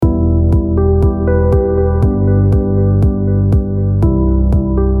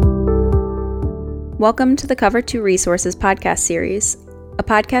Welcome to the Cover 2 Resources podcast series, a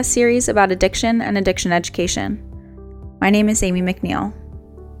podcast series about addiction and addiction education. My name is Amy McNeil.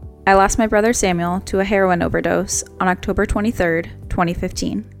 I lost my brother Samuel to a heroin overdose on October 23,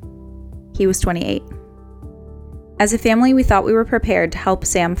 2015. He was 28. As a family, we thought we were prepared to help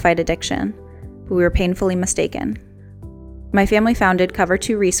Sam fight addiction, but we were painfully mistaken. My family founded Cover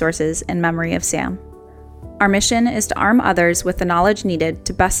 2 Resources in memory of Sam. Our mission is to arm others with the knowledge needed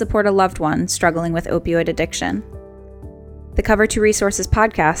to best support a loved one struggling with opioid addiction. The Cover 2 Resources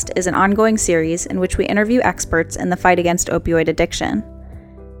podcast is an ongoing series in which we interview experts in the fight against opioid addiction.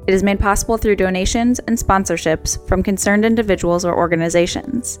 It is made possible through donations and sponsorships from concerned individuals or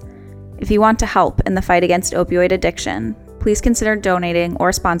organizations. If you want to help in the fight against opioid addiction, please consider donating or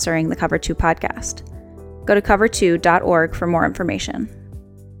sponsoring the Cover 2 podcast. Go to cover2.org for more information.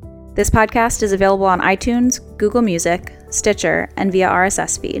 This podcast is available on iTunes, Google Music, Stitcher, and via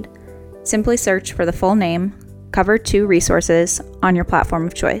RSS feed. Simply search for the full name, Cover 2 Resources, on your platform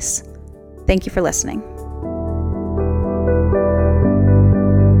of choice. Thank you for listening.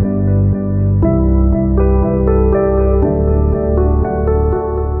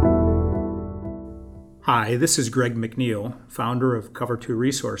 Hi, this is Greg McNeil, founder of Cover 2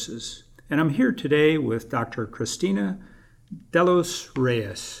 Resources, and I'm here today with Dr. Cristina Delos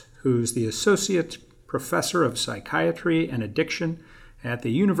Reyes, who's the Associate Professor of Psychiatry and Addiction at the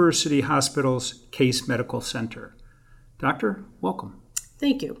University Hospital's Case Medical Center. Doctor, welcome.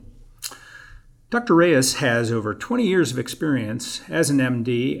 Thank you. Dr. Reyes has over 20 years of experience as an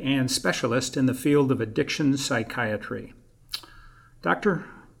MD and specialist in the field of addiction psychiatry. Doctor,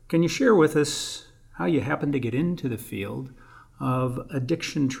 can you share with us how you happened to get into the field of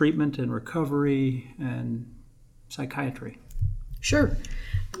addiction treatment and recovery and psychiatry? Sure.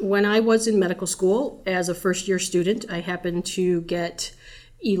 When I was in medical school as a first-year student, I happened to get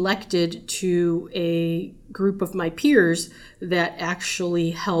elected to a group of my peers that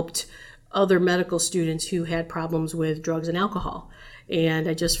actually helped other medical students who had problems with drugs and alcohol. And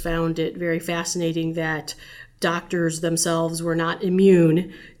I just found it very fascinating that doctors themselves were not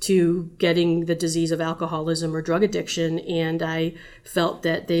immune to getting the disease of alcoholism or drug addiction, and I felt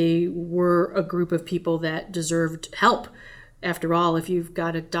that they were a group of people that deserved help. After all, if you've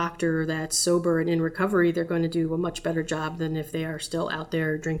got a doctor that's sober and in recovery, they're going to do a much better job than if they are still out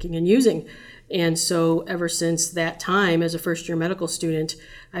there drinking and using. And so ever since that time, as a first-year medical student,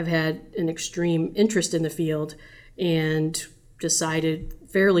 I've had an extreme interest in the field and decided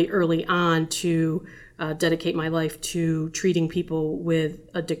fairly early on to dedicate my life to treating people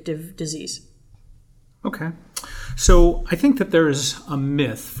with addictive disease. Okay. So I think that there's a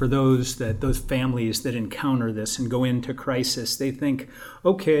myth for those families that encounter this and go into crisis. They think,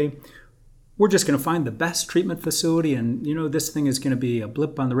 okay, we're just going to find the best treatment facility and, this thing is going to be a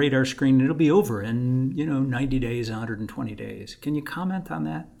blip on the radar screen and it'll be over in, 90 days, 120 days. Can you comment on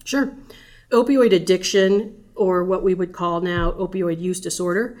that? Sure. Opioid addiction, or what we would call now opioid use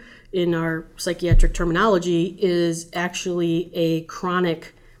disorder in our psychiatric terminology, is actually a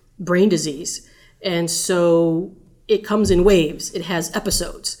chronic brain disease. And so it comes in waves. It has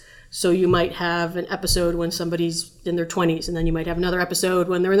episodes. So you might have an episode when somebody's in their 20s, and then you might have another episode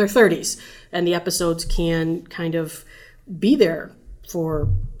when they're in their 30s. And the episodes can kind of be there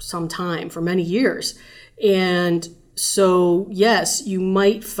for some time, for many years. And so, yes, you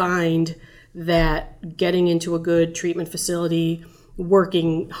might find that getting into a good treatment facility,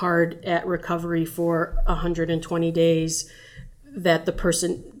 working hard at recovery for 120 days, that the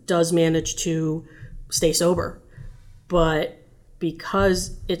person does manage to stay sober. But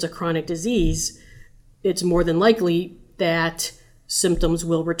because it's a chronic disease, it's more than likely that symptoms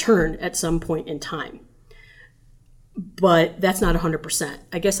will return at some point in time. But that's not 100%.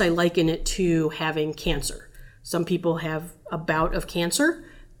 I guess I liken it to having cancer. Some people have a bout of cancer.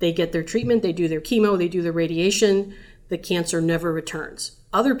 They get their treatment, they do their chemo, they do their radiation. The cancer never returns.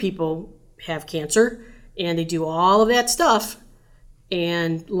 Other people have cancer and they do all of that stuff,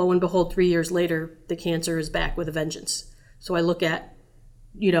 and lo and behold, 3 years later, the cancer is back with a vengeance. So I look at,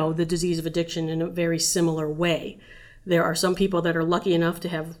 the disease of addiction in a very similar way. There are some people that are lucky enough to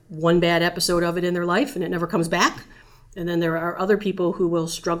have one bad episode of it in their life and it never comes back. And then there are other people who will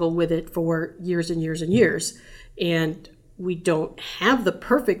struggle with it for years and years and years. And we don't have the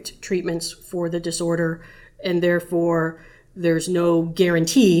perfect treatments for the disorder, and therefore there's no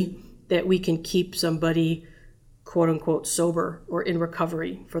guarantee that we can keep somebody quote unquote sober or in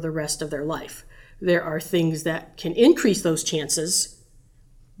recovery for the rest of their life. There are things that can increase those chances,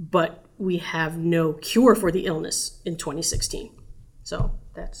 but we have no cure for the illness in 2016. So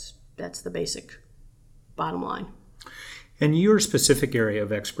that's the basic bottom line. And your specific area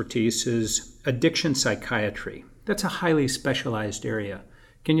of expertise is addiction psychiatry. That's a highly specialized area.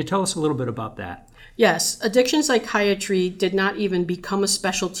 Can you tell us a little bit about that? Yes, addiction psychiatry did not even become a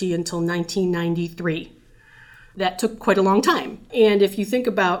specialty until 1993. That took quite a long time. And if you think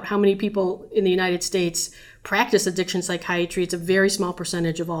about how many people in the United States practice addiction psychiatry, it's a very small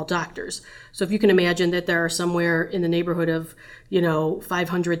percentage of all doctors. So if you can imagine that there are somewhere in the neighborhood of,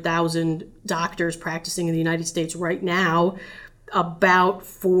 500,000 doctors practicing in the United States right now, about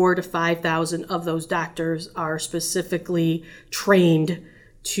 4,000 to 5,000 of those doctors are specifically trained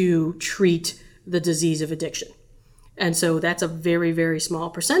to treat the disease of addiction. And so that's a very, very small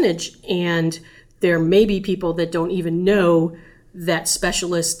percentage. And there may be people that don't even know that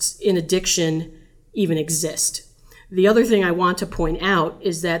specialists in addiction even exist. The other thing I want to point out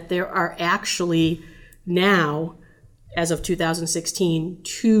is that there are actually now, as of 2016,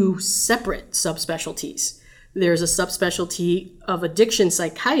 2 separate subspecialties. There's a subspecialty of addiction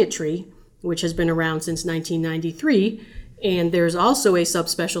psychiatry, which has been around since 1993, and there's also a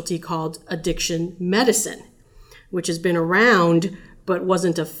subspecialty called addiction medicine, which has been around but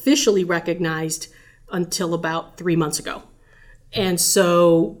wasn't officially recognized until about 3 months ago. And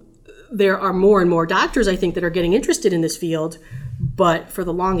so there are more and more doctors, I think, that are getting interested in this field, but for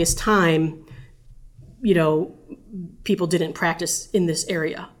the longest time, people didn't practice in this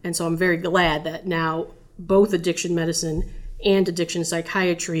area. And so I'm very glad that now both addiction medicine and addiction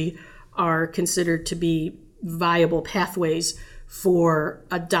psychiatry are considered to be viable pathways for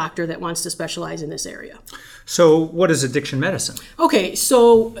a doctor that wants to specialize in this area. So what is addiction medicine? Okay,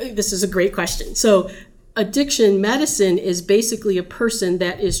 so this is a great question. So addiction medicine is basically a person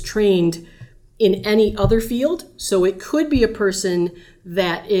that is trained in any other field. So it could be a person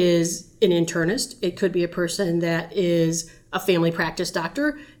that is an internist. It could be a person that is a family practice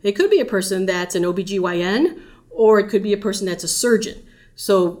doctor. It could be a person that's an OBGYN, or it could be a person that's a surgeon.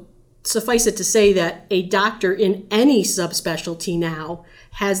 So suffice it to say that a doctor in any subspecialty now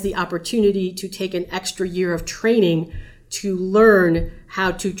has the opportunity to take an extra year of training to learn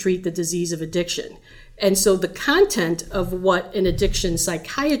how to treat the disease of addiction. And so the content of what an addiction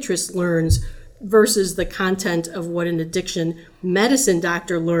psychiatrist learns versus the content of what an addiction medicine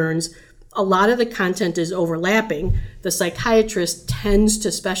doctor learns, a lot of the content is overlapping. The psychiatrist tends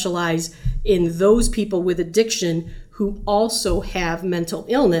to specialize in those people with addiction who also have mental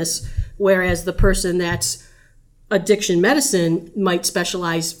illness, whereas the person that's addiction medicine might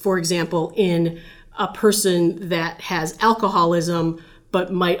specialize, for example, in a person that has alcoholism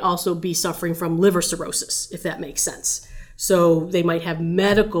but might also be suffering from liver cirrhosis, if that makes sense. So they might have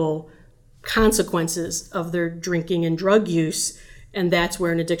medical consequences of their drinking and drug use, and that's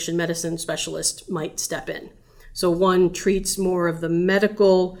where an addiction medicine specialist might step in. So one treats more of the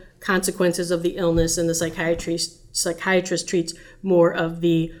medical consequences of the illness, and the psychiatrist treats more of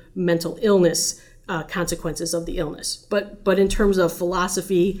the mental illness consequences of the illness. But in terms of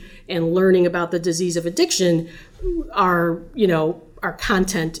philosophy and learning about the disease of addiction, our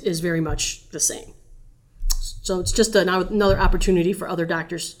content is very much the same. So it's just another opportunity for other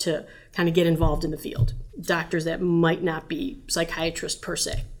doctors to kind of get involved in the field. Doctors that might not be psychiatrists per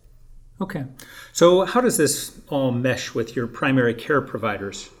se. Okay. So how does this all mesh with your primary care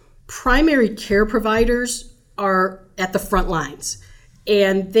providers? Primary care providers are at the front lines,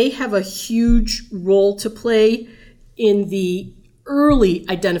 and they have a huge role to play in the early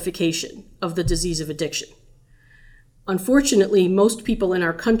identification of the disease of addiction. Unfortunately, most people in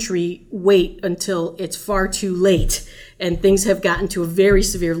our country wait until it's far too late and things have gotten to a very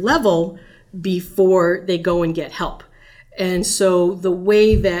severe level before they go and get help. And so the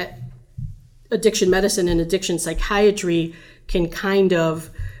way that addiction medicine and addiction psychiatry can kind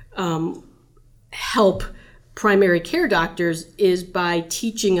of help primary care doctors is by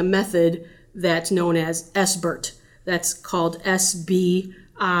teaching a method that's known as SBIRT. That's called SBIRT.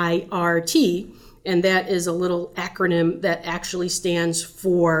 And that is a little acronym that actually stands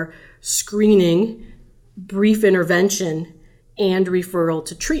for screening, brief intervention, and referral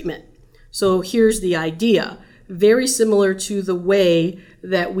to treatment. So here's the idea. Very similar to the way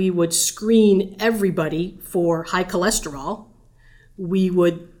that we would screen everybody for high cholesterol, we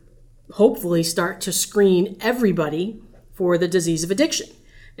would hopefully start to screen everybody for the disease of addiction.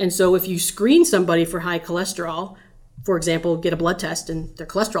 And so if you screen somebody for high cholesterol, for example, get a blood test and their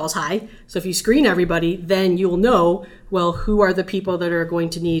cholesterol is high. So if you screen everybody, then you'll know, well, who are the people that are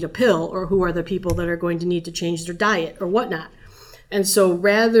going to need a pill, or who are the people that are going to need to change their diet or whatnot. And so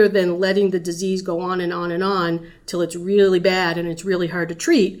rather than letting the disease go on and on and on till it's really bad and it's really hard to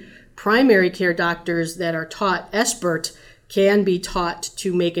treat, primary care doctors that are taught SBIRT can be taught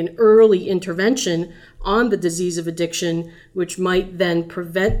to make an early intervention on the disease of addiction, which might then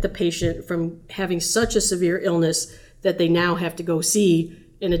prevent the patient from having such a severe illness that they now have to go see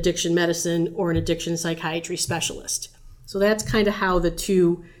an addiction medicine or an addiction psychiatry specialist. So that's kind of how the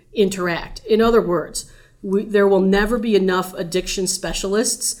two interact. In other words, there will never be enough addiction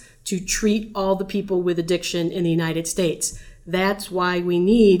specialists to treat all the people with addiction in the United States. That's why we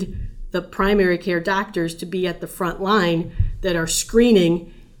need the primary care doctors to be at the front line that are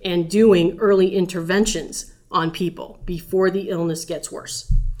screening and doing early interventions on people before the illness gets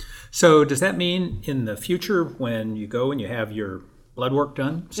worse. So does that mean in the future when you go and you have your blood work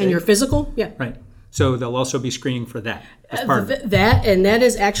done? And your physical? Yeah. Right. So they'll also be screening for that as part of it. That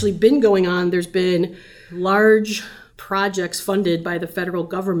has actually been going on. There's been large projects funded by the federal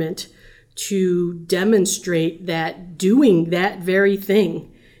government to demonstrate that doing that very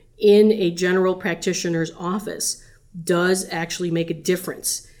thing in a general practitioner's office does actually make a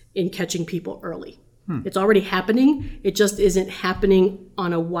difference in catching people early. It's already happening. It just isn't happening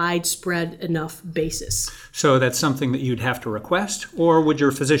on a widespread enough basis. So that's something that you'd have to request, or would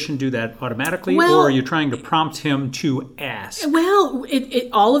your physician do that automatically, Well, or are you trying to prompt him to ask? Well,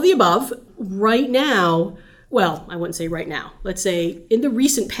 all of the above. Right now, well, I wouldn't say right now. Let's say in the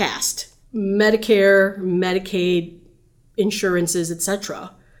recent past, Medicare, Medicaid, insurances,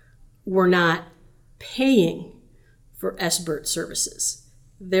 etc., were not paying for SBIRT services.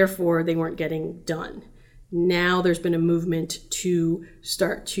 Therefore, they weren't getting done. Now there's been a movement to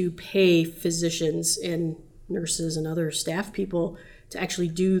start to pay physicians and nurses and other staff people to actually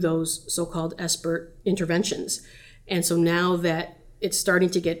do those so-called SBIRT interventions. And so now that it's starting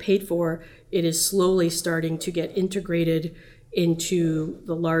to get paid for, it is slowly starting to get integrated into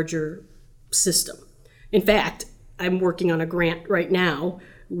the larger system. In fact, I'm working on a grant right now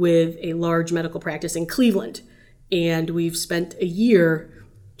with a large medical practice in Cleveland, and we've spent a year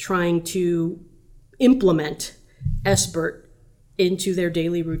trying to implement SBIRT into their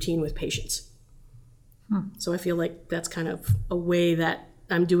daily routine with patients. So I feel like that's kind of a way that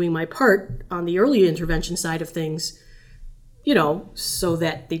I'm doing my part on the early intervention side of things, so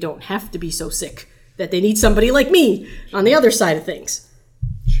that they don't have to be so sick, that they need somebody like me on the other side of things.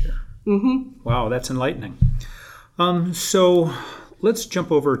 Sure. Mm-hmm. Wow, that's enlightening. So let's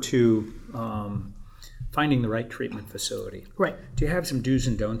jump over to finding the right treatment facility. Right. Do you have some do's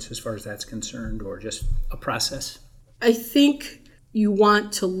and don'ts as far as that's concerned, or just a process? I think you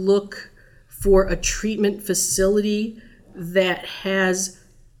want to look for a treatment facility that has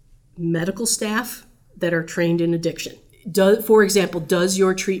medical staff that are trained in addiction. For example, does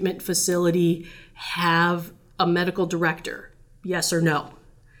your treatment facility have a medical director? Yes or no?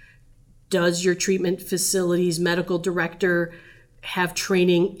 Does your treatment facility's medical director have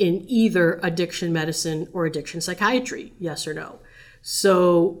training in either addiction medicine or addiction psychiatry? Yes or no?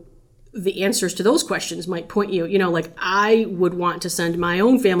 So the answers to those questions might point you, like I would want to send my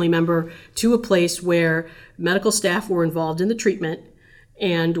own family member to a place where medical staff were involved in the treatment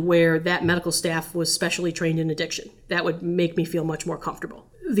and where that medical staff was specially trained in addiction. That would make me feel much more comfortable.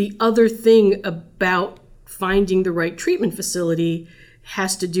 The other thing about finding the right treatment facility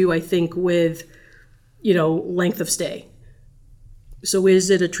has to do, I think, with, length of stay. So is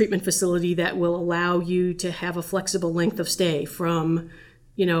it a treatment facility that will allow you to have a flexible length of stay from,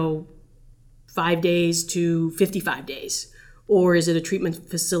 5 days to 55 days? Or is it a treatment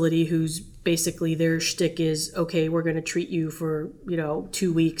facility whose basically their shtick is, okay, we're going to treat you for,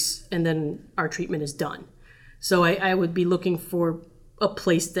 2 weeks and then our treatment is done? So I would be looking for a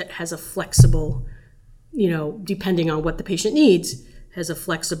place that has a flexible, depending on what the patient needs, has a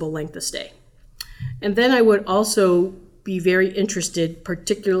flexible length of stay. And then I would also be very interested,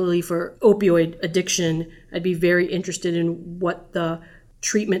 particularly for opioid addiction, I'd be very interested in what the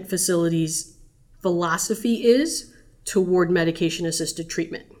treatment facility's philosophy is toward medication-assisted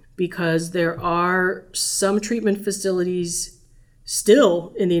treatment. Because there are some treatment facilities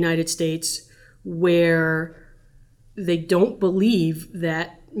still in the United States where they don't believe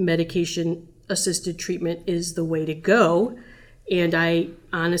that medication-assisted treatment is the way to go. And I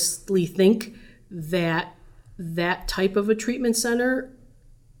honestly think that type of a treatment center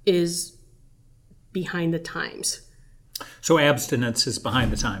is behind the times. So abstinence is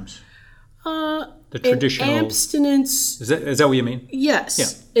behind the times? The traditional... Abstinence... Is that what you mean? Yes.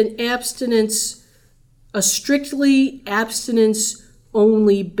 Yeah. An abstinence, a strictly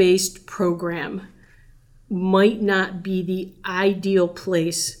abstinence-only based program might not be the ideal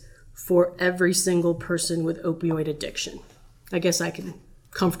place for every single person with opioid addiction. I guess I can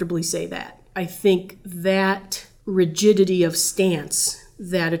comfortably say that. I think that rigidity of stance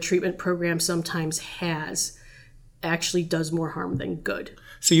that a treatment program sometimes has actually does more harm than good.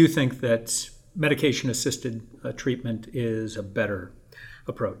 So you think that medication-assisted treatment is a better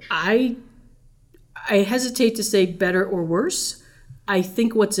approach? I hesitate to say better or worse. I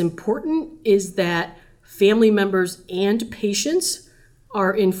think what's important is that family members and patients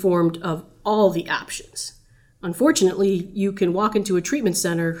are informed of all the options. Unfortunately, you can walk into a treatment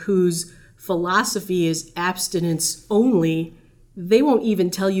center whose philosophy is abstinence only. They won't even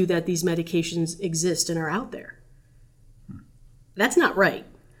tell you that these medications exist and are out there. That's not right.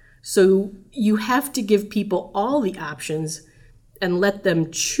 So you have to give people all the options and let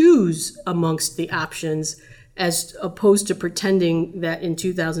them choose amongst the options, as opposed to pretending that in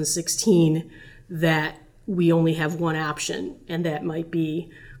 2016 that we only have one option, and that might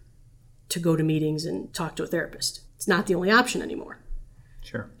be to go to meetings and talk to a therapist. It's not the only option anymore.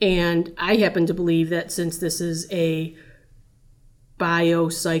 Sure. And I happen to believe that since this is a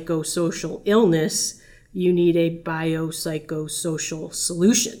biopsychosocial illness, you need a biopsychosocial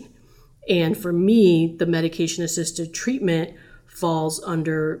solution. And for me, the medication-assisted treatment falls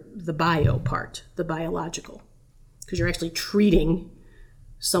under the bio part, the biological, because you're actually treating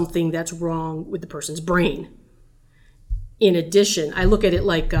something that's wrong with the person's brain. In addition, I look at it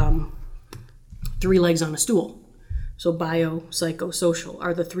like three legs on a stool. So biopsychosocial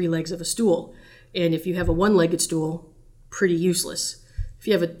are the three legs of a stool. And if you have a one-legged stool, pretty useless. If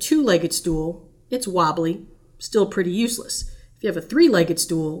you have a two-legged stool, it's wobbly, still pretty useless. If you have a three-legged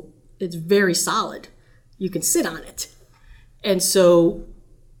stool, it's very solid. You can sit on it. And so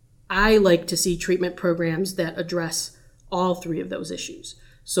I like to see treatment programs that address all three of those issues.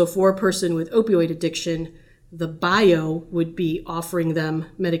 So for a person with opioid addiction, the bio would be offering them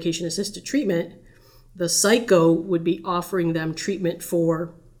medication-assisted treatment. The psycho would be offering them treatment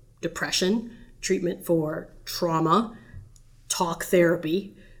for depression, treatment for trauma, talk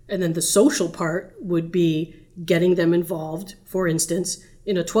therapy. And then the social part would be getting them involved, for instance,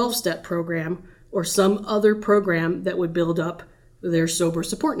 in a 12-step program or some other program that would build up their sober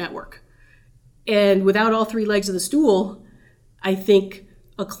support network. And without all three legs of the stool, I think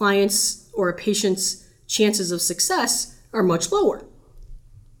a client's or a patient's chances of success are much lower.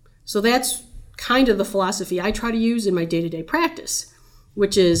 So that's kind of the philosophy I try to use in my day-to-day practice,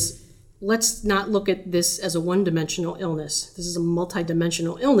 which is, let's not look at this as a one-dimensional illness. This is a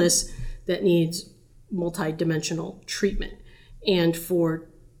multidimensional illness that needs multidimensional treatment. And for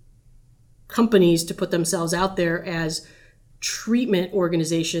companies to put themselves out there as treatment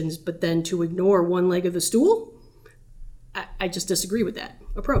organizations, but then to ignore one leg of the stool, I just disagree with that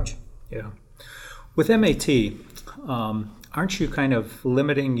approach. Yeah. With MAT, aren't you kind of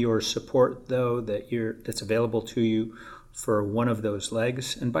limiting your support, though, that's available to you for one of those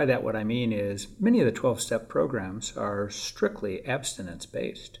legs? And by that, what I mean is many of the 12-step programs are strictly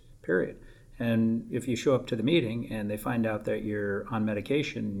abstinence-based, period. And if you show up to the meeting and they find out that you're on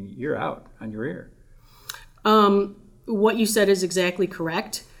medication, you're out on your ear. What you said is exactly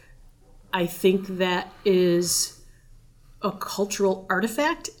correct. I think that is a cultural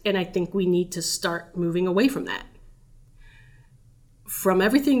artifact, and I think we need to start moving away from that. From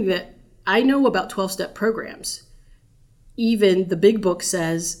everything that I know about 12-step programs, even the big book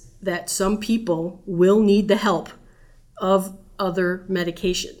says that some people will need the help of other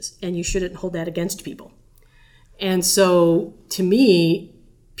medications, and you shouldn't hold that against people. And so, to me,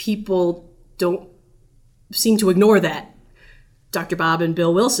 people don't seem to ignore that. Dr. Bob and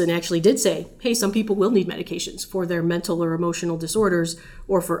Bill Wilson actually did say, hey, some people will need medications for their mental or emotional disorders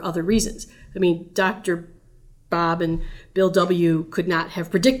or for other reasons. I mean, Dr. Bob and Bill W. could not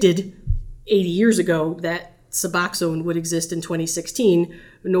have predicted 80 years ago that Suboxone would exist in 2016,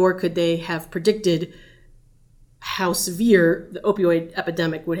 nor could they have predicted how severe the opioid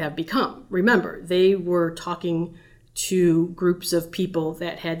epidemic would have become. Remember, they were talking to groups of people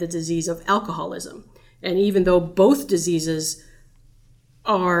that had the disease of alcoholism. And even though both diseases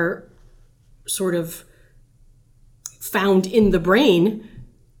are sort of found in the brain,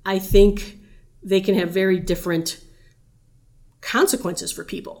 I think they can have very different consequences for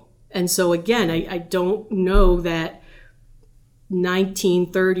people. And so again, I don't know that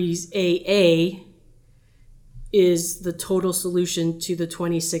 1930s AA is the total solution to the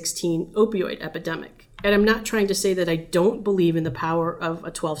 2016 opioid epidemic. And I'm not trying to say that I don't believe in the power of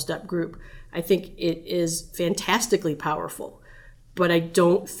a 12-step group. I think it is fantastically powerful. But I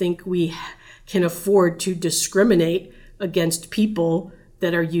don't think we can afford to discriminate against people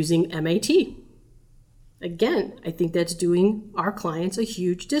that are using MAT. Again, I think that's doing our clients a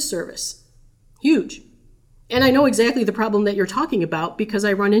huge disservice. Huge. And I know exactly the problem that you're talking about because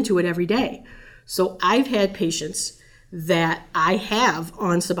I run into it every day. So I've had patients that I have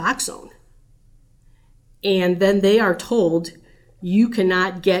on Suboxone, And then they are told, you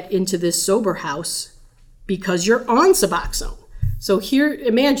cannot get into this sober house because you're on Suboxone. So here,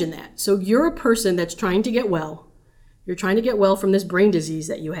 imagine that. So you're a person that's trying to get well. You're trying to get well from this brain disease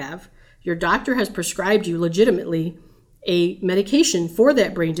that you have. Your doctor has prescribed you legitimately a medication for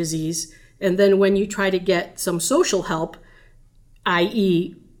that brain disease. And then when you try to get some social help,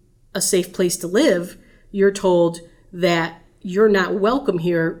 i.e. a safe place to live, you're told that you're not welcome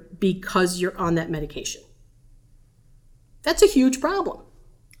here because you're on that medication. That's a huge problem.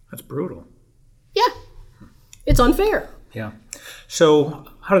 That's brutal. Yeah. It's unfair. Yeah. So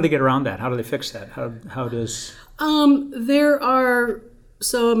how do they get around that? How do they fix that? How does... There are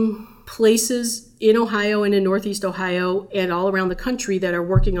some places in Ohio and in Northeast Ohio and all around the country that are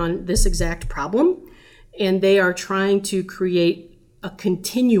working on this exact problem. And they are trying to create a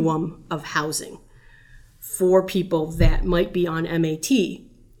continuum of housing for people that might be on MAT.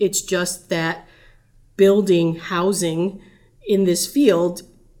 It's just that building housing in this field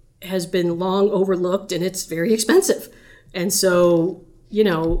has been long overlooked and it's very expensive. And so,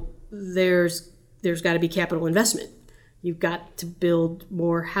 there's got to be capital investment. You've got to build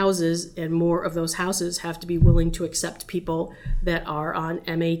more houses, and more of those houses have to be willing to accept people that are on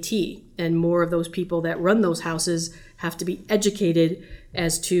MAT. And more of those people that run those houses have to be educated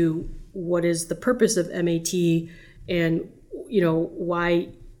as to what is the purpose of MAT and, why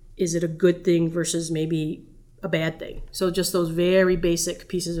is it a good thing versus maybe a bad thing. So just those very basic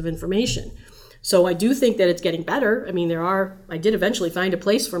pieces of information. So I do think that it's getting better. I mean, I did eventually find a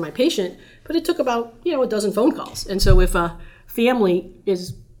place for my patient, but it took about, a dozen phone calls. And so if a family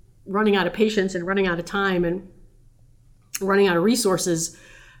is running out of patients and running out of time and running out of resources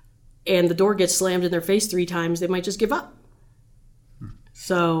and the door gets slammed in their face 3 times, they might just give up.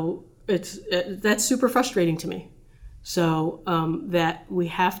 So that's super frustrating to me. So that we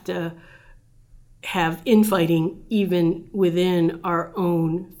have to have infighting even within our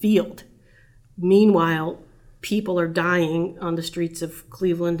own field. Meanwhile, people are dying on the streets of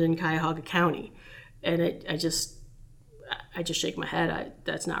Cleveland and Cuyahoga County, and I just shake my head.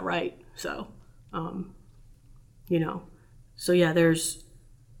 That's not right. So, so yeah, there's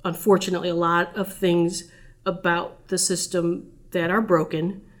unfortunately a lot of things about the system that are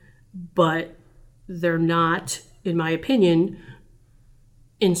broken, but they're not, in my opinion,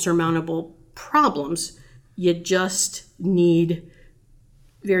 insurmountable problems. You just need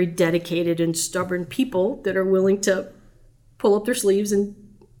very dedicated and stubborn people that are willing to pull up their sleeves and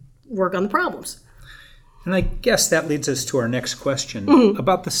work on the problems. And I guess that leads us to our next question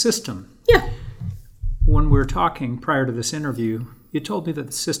about the system. Yeah. When we were talking prior to this interview, you told me that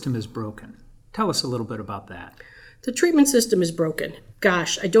the system is broken. Tell us a little bit about that. The treatment system is broken.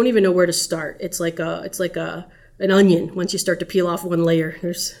 Gosh, I don't even know where to start. It's like an onion. Once you start to peel off one layer,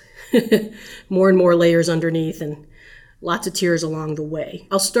 there's more and more layers underneath, and lots of tears along the way.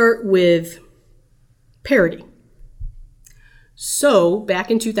 I'll start with parity. So back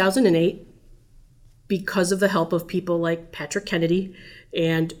in 2008, because of the help of people like Patrick Kennedy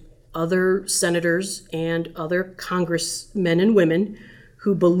and other senators and other congressmen and women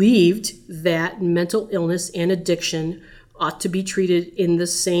who believed that mental illness and addiction ought to be treated in the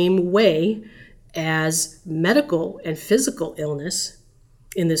same way as medical and physical illness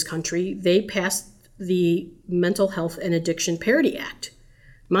in this country, they passed the Mental Health and Addiction Parity Act.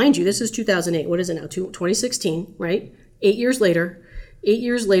 Mind you, this is 2008. What is it now? 2016, right? 8 years later,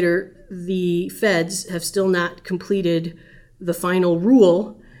 the feds have still not completed the final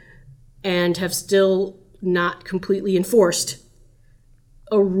rule and have still not completely enforced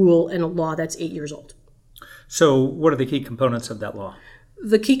a rule and a law that's 8 years old. So what are the key components of that law?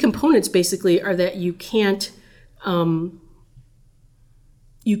 The key components basically are that you can't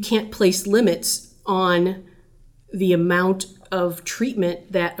place limits on the amount of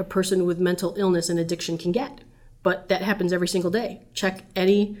treatment that a person with mental illness and addiction can get. But that happens every single day. Check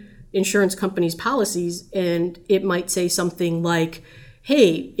any insurance company's policies and it might say something like,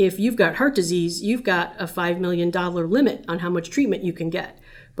 hey, if you've got heart disease, you've got a $5 million limit on how much treatment you can get.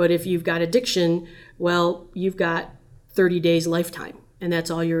 But if you've got addiction, well, you've got 30 days lifetime, and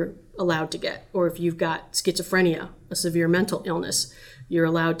that's all you're allowed to get. Or if you've got schizophrenia, a severe mental illness, you're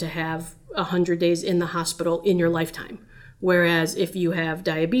allowed to have 100 days in the hospital in your lifetime. Whereas if you have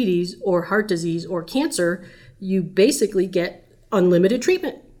diabetes or heart disease or cancer, you basically get unlimited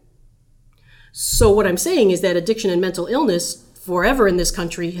treatment. So what I'm saying is that addiction and mental illness forever in this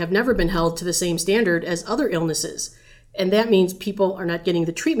country have never been held to the same standard as other illnesses. And that means people are not getting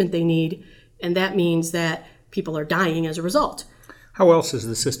the treatment they need, and that means that people are dying as a result. How else is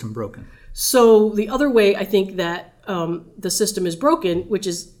the system broken? So the other way I think that the system is broken, which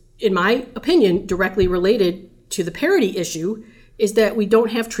is in my opinion, directly related to the parity issue is that we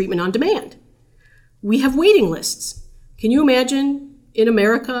don't have treatment on demand. We have waiting lists. Can you imagine in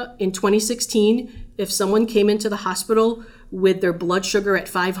America in 2016 if someone came into the hospital with their blood sugar at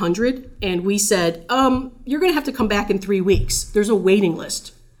 500 and we said, you're going to have to come back in 3 weeks. There's a waiting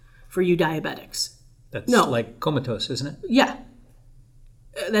list for you diabetics. That's like comatose, isn't it? Yeah.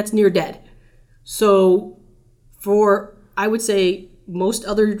 That's near dead. So for, I would say, most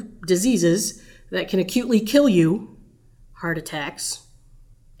other diseases that can acutely kill you, heart attacks,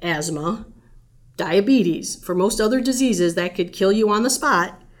 asthma, diabetes, for most other diseases that could kill you on the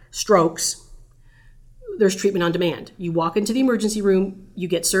spot, strokes, there's treatment on demand. You walk into the emergency room, you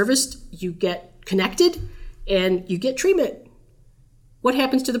get serviced, you get connected, and you get treatment. What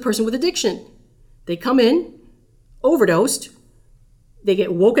happens to the person with addiction? They come in, overdosed, they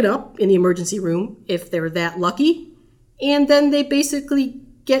get woken up in the emergency room if they're that lucky, and then they basically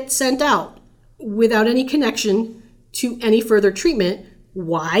get sent out without any connection to any further treatment.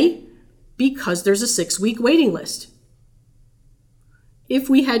 Why? Because there's a 6-week waiting list. If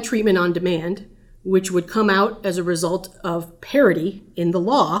we had treatment on demand, which would come out as a result of parity in the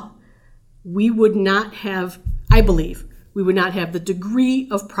law, we would not have, I believe, we would not have the degree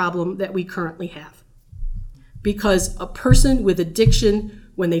of problem that we currently have. Because a person with addiction,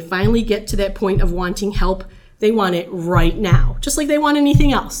 when they finally get to that point of wanting help, they want it right now, just like they want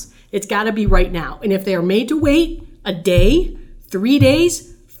anything else. It's got to be right now. And if they are made to wait a day, 3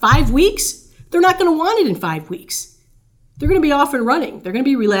 days, 5 weeks, they're not going to want it in 5 weeks. They're going to be off and running. They're going to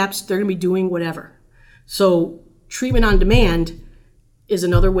be relapsed. They're going to be doing whatever. So treatment on demand is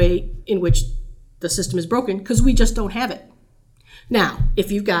another way in which the system is broken because we just don't have it. Now,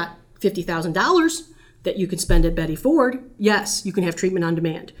 if you've got $50,000 that you can spend at Betty Ford, yes, you can have treatment on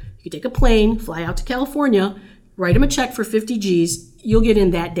demand. You can take a plane, fly out to California, write them a check for 50 G's, you'll get in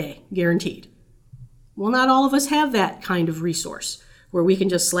that day, guaranteed. Well, not all of us have that kind of resource where we can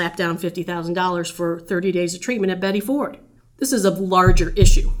just slap down $50,000 for 30 days of treatment at Betty Ford. This is a larger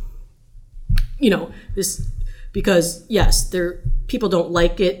issue. This because, yes, people don't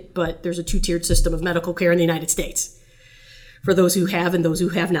like it, but there's a 2-tiered system of medical care in the United States for those who have and those who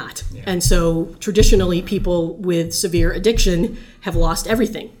have not. Yeah. And so traditionally, people with severe addiction have lost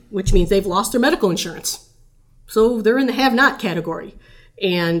everything, which means they've lost their medical insurance. So they're in the have-not category.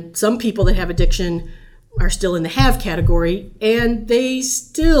 And some people that have addiction are still in the have category, and they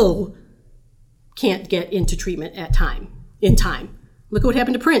still can't get into treatment in time. Look at what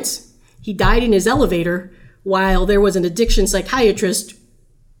happened to Prince. He died in his elevator while there was an addiction psychiatrist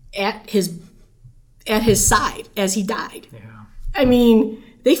at his side as he died. Yeah. I mean,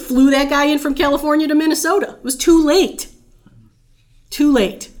 they flew that guy in from California to Minnesota. It was too late. Too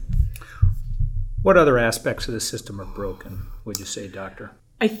late. What other aspects of the system are broken, would you say, Doctor?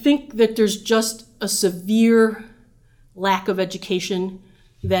 I think that there's just a severe lack of education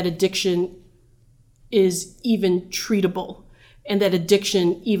that addiction is even treatable and that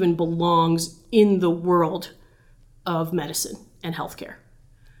addiction even belongs in the world of medicine and healthcare.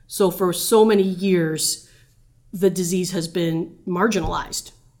 So for so many years, the disease has been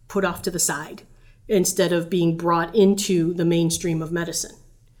marginalized, put off to the side, instead of being brought into the mainstream of medicine.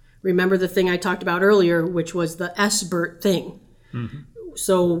 Remember the thing I talked about earlier, which was the SBIRT thing. Mm-hmm.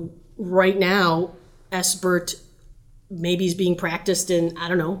 So right now, SBIRT maybe is being practiced in,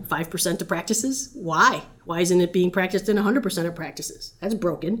 5% of practices. Why? Why isn't it being practiced in 100% of practices? That's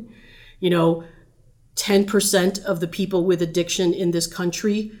broken. 10% of the people with addiction in this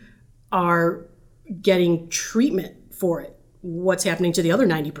country are getting treatment for it. What's happening to the other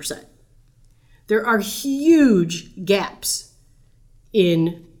 90%? There are huge gaps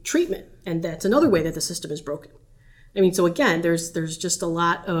in treatment, and that's another way that the system is broken. So again, there's just a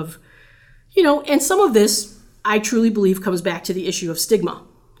lot of, and some of this I truly believe comes back to the issue of stigma,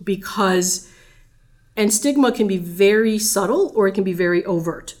 and stigma can be very subtle or it can be very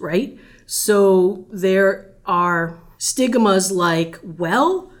overt, right? So there are stigmas like,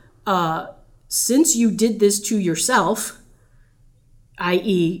 since you did this to yourself,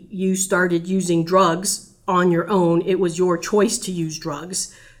 i.e. you started using drugs on your own, it was your choice to use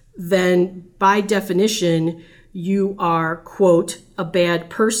drugs, then by definition, you are, quote, a bad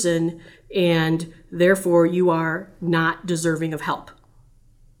person, and therefore you are not deserving of help.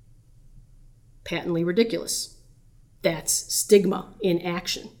 Patently ridiculous. That's stigma in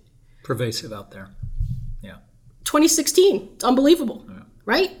action. Pervasive out there. Yeah. 2016. It's unbelievable,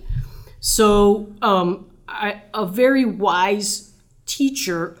 right? So a very wise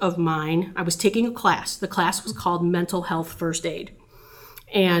teacher of mine, I was taking a class. The class was called Mental Health First Aid.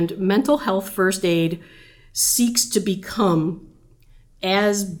 And Mental Health First Aid seeks to become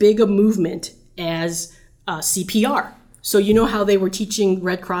as big a movement as CPR. So you know how they were teaching,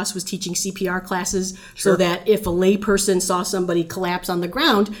 Red Cross was teaching CPR classes so that if a layperson saw somebody collapse on the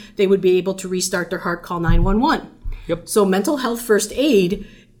ground, they would be able to restart their heart, call 911. Yep. So mental health first aid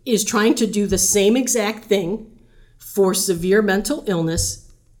is trying to do the same exact thing for severe mental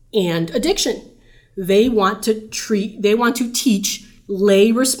illness and addiction. They want to teach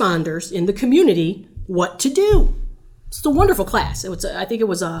lay responders in the community what to do. It's a wonderful class.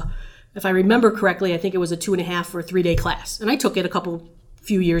 If I remember correctly, I think it was a 2.5 or 3 day class. And I took it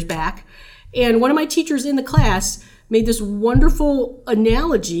few years back. And one of my teachers in the class made this wonderful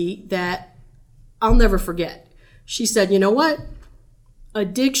analogy that I'll never forget. She said, you know what?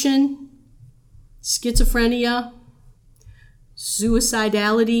 Addiction, schizophrenia,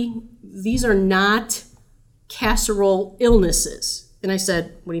 suicidality, these are not casserole illnesses. And I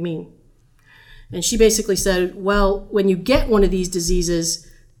said, what do you mean? And she basically said, well, when you get one of these diseases,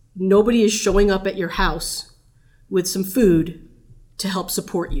 nobody is showing up at your house with some food to help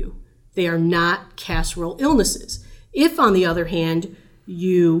support you. They are not casserole illnesses. If, on the other hand,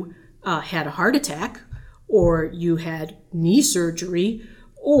 you had a heart attack, or you had knee surgery,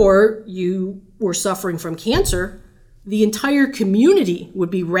 or you were suffering from cancer, the entire community would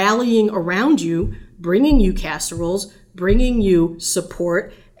be rallying around you, bringing you casseroles, bringing you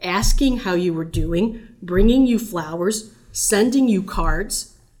support, asking how you were doing, bringing you flowers, sending you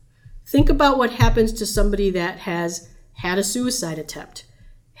cards. Think about what happens to somebody that has had a suicide attempt,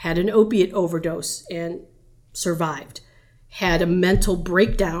 had an opiate overdose and survived, had a mental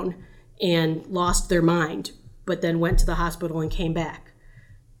breakdown and lost their mind, but then went to the hospital and came back.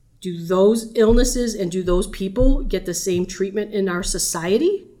 Do those illnesses and do those people get the same treatment in our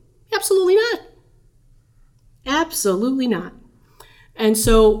society? Absolutely not. Absolutely not. And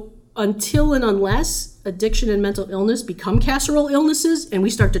so until and unless addiction and mental illness become casserole illnesses and we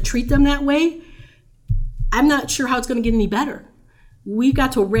start to treat them that way, I'm not sure how it's going to get any better. We've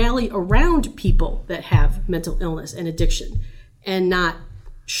got to rally around people that have mental illness and addiction and not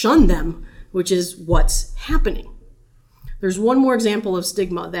shun them, which is what's happening. There's one more example of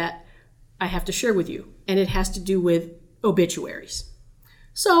stigma that I have to share with you, and it has to do with obituaries.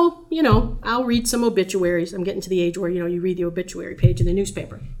 So, I'll read some obituaries. I'm getting to the age where, you read the obituary page in the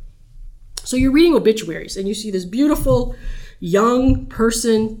newspaper. So you're reading obituaries, and you see this beautiful young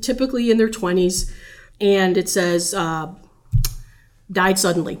person, typically in their 20s, and it says, died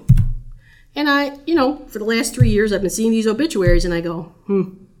suddenly. And I, for the last 3 years, I've been seeing these obituaries, and I go,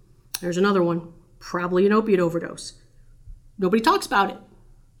 there's another one, probably an opiate overdose. Nobody talks about it.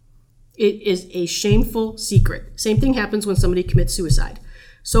 It is a shameful secret. Same thing happens when somebody commits suicide.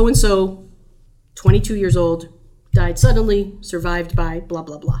 So-and-so, 22 years old, died suddenly, survived by blah,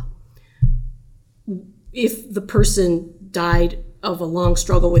 blah, blah. If the person died of a long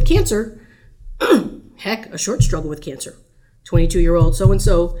struggle with cancer, heck, a short struggle with cancer. 22-year-old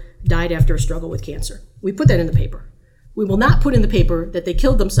so-and-so died after a struggle with cancer. We put that in the paper. We will not put in the paper that they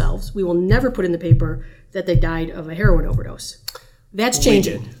killed themselves. We will never put in the paper that they died of a heroin overdose. That's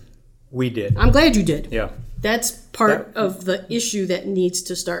changing. We did. I'm glad you did. Yeah. That's part of the issue that needs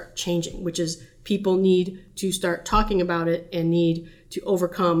to start changing, which is people need to start talking about it and need to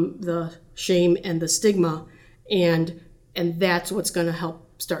overcome the shame and the stigma, and that's what's going to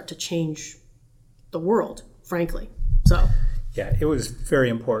help start to change the world, frankly. So, yeah, it was very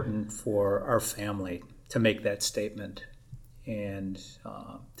important for our family to make that statement and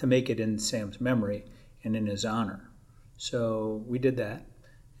to make it in Sam's memory and in his honor. So we did that,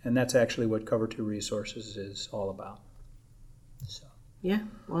 and that's actually what Cover 2 Resources is all about. So. Yeah,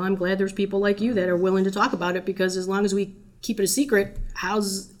 well, I'm glad there's people like you that are willing to talk about it, because as long as we keep it a secret,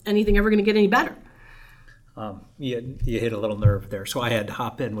 how's anything ever going to get any better? You hit a little nerve there, so I had to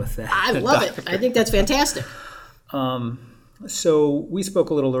hop in with that. I love it. I think that's fantastic. So we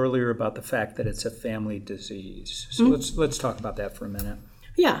spoke a little earlier about the fact that it's a family disease. So let's talk about that for a minute.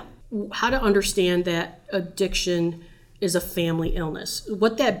 Yeah, how to understand that addiction is a family illness.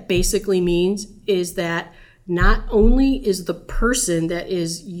 What that basically means is that not only is the person that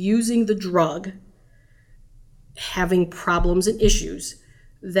is using the drug having problems and issues,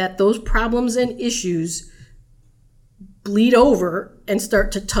 that those problems and issues bleed over and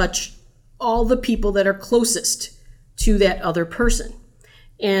start to touch all the people that are closest to that other person.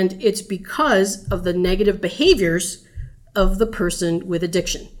 And it's because of the negative behaviors of the person with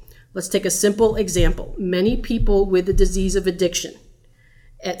addiction. Let's take a simple example. Many people with the disease of addiction,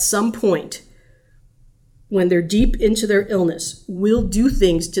 at some point, when they're deep into their illness, will do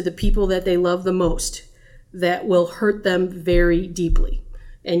things to the people that they love the most that will hurt them very deeply.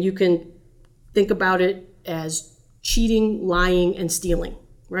 And you can think about it as cheating, lying, and stealing,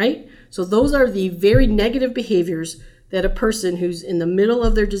 right? So those are the very negative behaviors that a person who's in the middle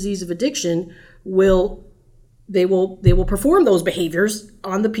of their disease of addiction will perform those behaviors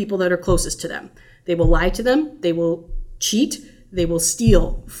on the people that are closest to them. They will lie to them, they will cheat, they will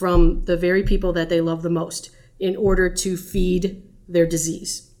steal from the very people that they love the most in order to feed their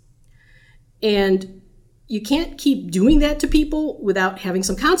disease. And you can't keep doing that to people without having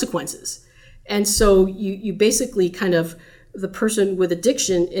some consequences. And so you basically kind of, the person with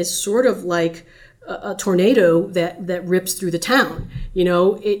addiction is sort of like a tornado that rips through the town.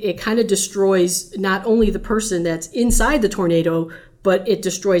 It kind of destroys not only the person that's inside the tornado, but it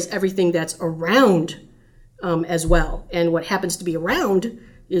destroys everything that's around as well. And what happens to be around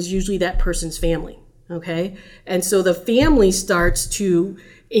is usually that person's family. Okay? And so the family starts to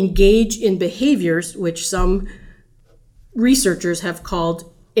engage in behaviors which some researchers have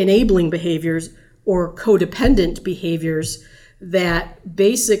called enabling behaviors or codependent behaviors that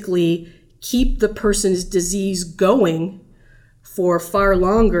basically keep the person's disease going for far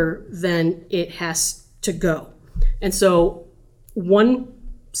longer than it has to go. And so one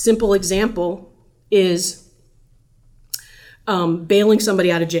simple example is bailing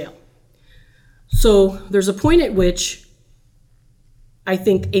somebody out of jail. So there's a point at which I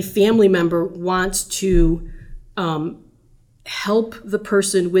think a family member wants to help the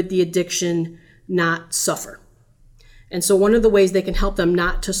person with the addiction not suffer. And so one of the ways they can help them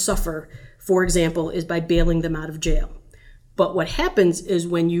not to suffer, for example, is by bailing them out of jail. But what happens is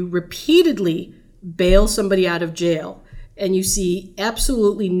when you repeatedly bail somebody out of jail and you see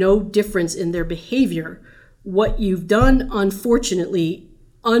absolutely no difference in their behavior, what you've done, unfortunately,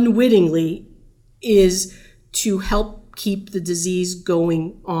 unwittingly, is to help keep the disease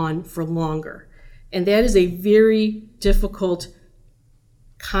going on for longer. And that is a very difficult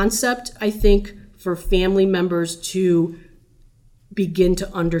concept, I think, for family members to begin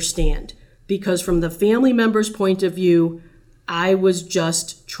to understand. Because from the family member's point of view, I was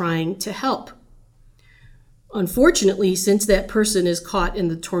just trying to help. Unfortunately, since that person is caught in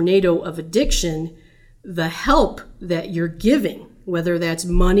the tornado of addiction, the help that you're giving, whether that's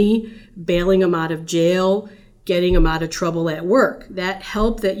money, bailing them out of jail, getting them out of trouble at work, that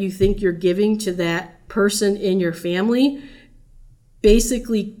help that you think you're giving to that person in your family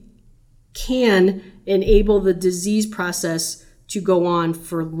basically can enable the disease process to go on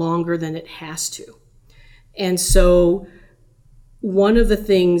for longer than it has to. And so one of the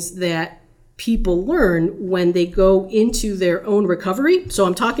things that people learn when they go into their own recovery, so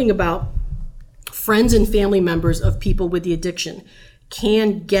I'm talking about friends and family members of people with the addiction,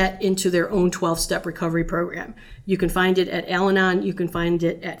 can get into their own 12-step recovery program. You can find it at Al-Anon, you can find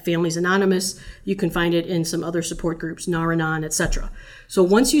it at Families Anonymous, you can find it in some other support groups, Nar-Anon, etc. So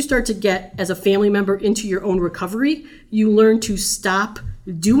once you start to get, as a family member, into your own recovery, you learn to stop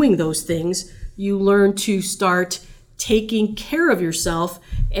doing those things, you learn to start taking care of yourself,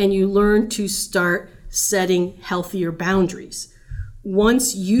 and you learn to start setting healthier boundaries.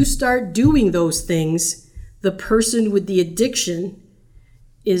 Once you start doing those things, the person with the addiction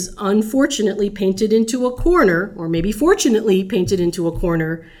is unfortunately painted into a corner, or maybe fortunately painted into a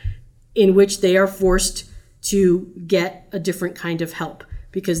corner, in which they are forced to get a different kind of help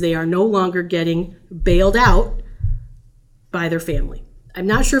because they are no longer getting bailed out by their family. I'm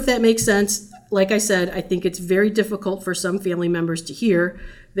not sure if that makes sense. Like I said, I think it's very difficult for some family members to hear.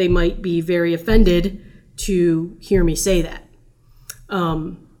 They might be very offended to hear me say that.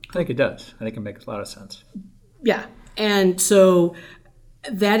 I think it does. I think it makes a lot of sense. Yeah. And so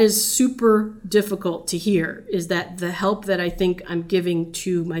that is super difficult to hear, is that the help that I think I'm giving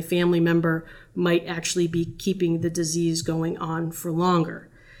to my family member might actually be keeping the disease going on for longer.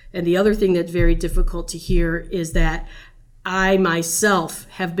 And the other thing that's very difficult to hear is that I myself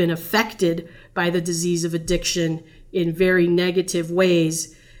have been affected by the disease of addiction in very negative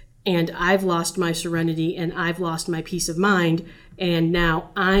ways, and I've lost my serenity and I've lost my peace of mind, and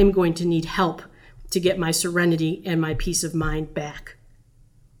now I'm going to need help to get my serenity and my peace of mind back.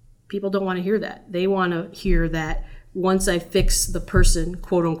 People don't want to hear that. They want to hear that once I fix the person,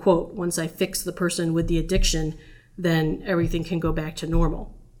 quote unquote, once I fix the person with the addiction, then everything can go back to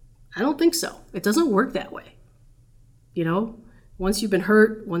normal. I don't think so. It doesn't work that way. Once you've been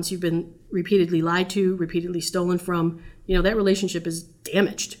hurt, once you've been repeatedly lied to, repeatedly stolen from, that relationship is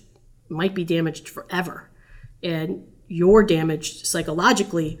damaged. It might be damaged forever. And you're damaged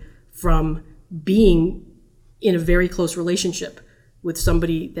psychologically from being in a very close relationship with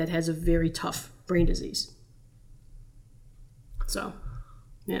somebody that has a very tough brain disease. So,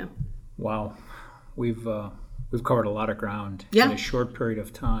 yeah. Wow. We've covered a lot of ground in a short period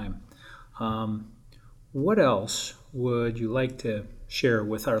of time. What else would you like to share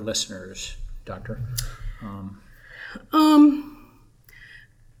with our listeners, Doctor?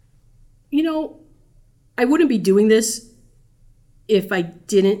 I wouldn't be doing this if I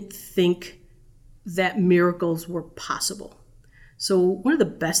didn't think that miracles were possible. So one of the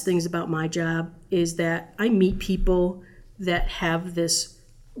best things about my job is that I meet people that have this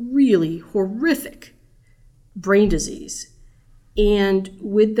really horrific brain disease. And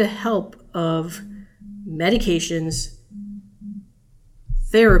with the help of medications,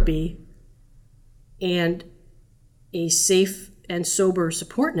 therapy, and a safe and sober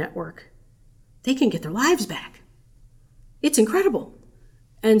support network, they can get their lives back. It's incredible.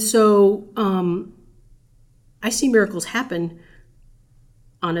 And so I see miracles happen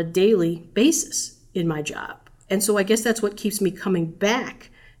on a daily basis in my job. And so I guess that's what keeps me coming back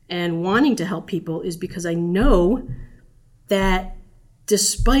and wanting to help people, is because I know that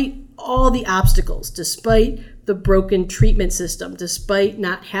despite all the obstacles, despite the broken treatment system, despite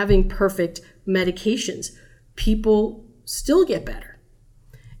not having perfect medications, people still get better.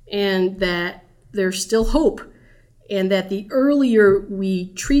 And that there's still hope. And that the earlier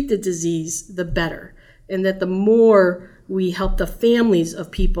we treat the disease, the better. And that the more we help the families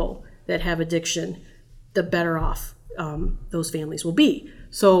of people that have addiction, the better off those families will be.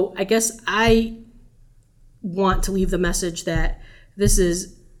 So I guess I want to leave the message that this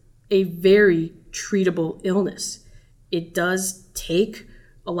is a very treatable illness. It does take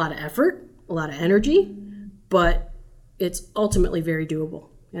a lot of effort, a lot of energy, but it's ultimately very doable.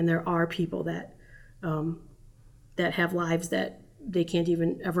 And there are people that have lives that they can't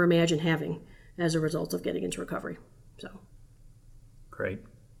even ever imagine having as a result of getting into recovery. So, great.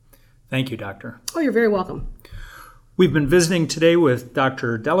 Thank you, Doctor. Oh, you're very welcome. We've been visiting today with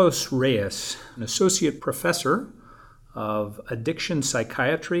Dr. Delos Reyes, an associate professor of addiction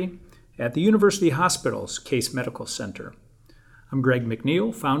psychiatry at the University Hospital's Case Medical Center. I'm Greg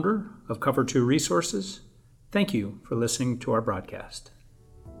McNeil, founder of Cover 2 Resources. Thank you for listening to our broadcast.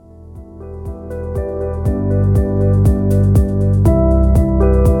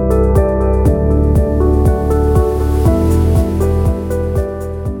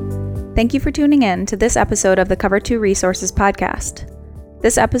 Thank you for tuning in to this episode of the Cover 2 Resources podcast.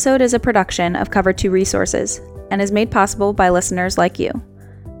 This episode is a production of Cover 2 Resources and is made possible by listeners like you.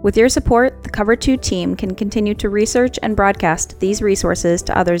 With your support, the Cover 2 team can continue to research and broadcast these resources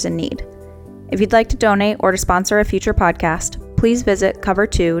to others in need. If you'd like to donate or to sponsor a future podcast, please visit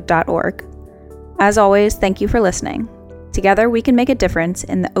cover2.org. As always, thank you for listening. Together, we can make a difference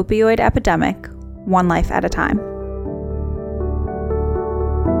in the opioid epidemic, one life at a time.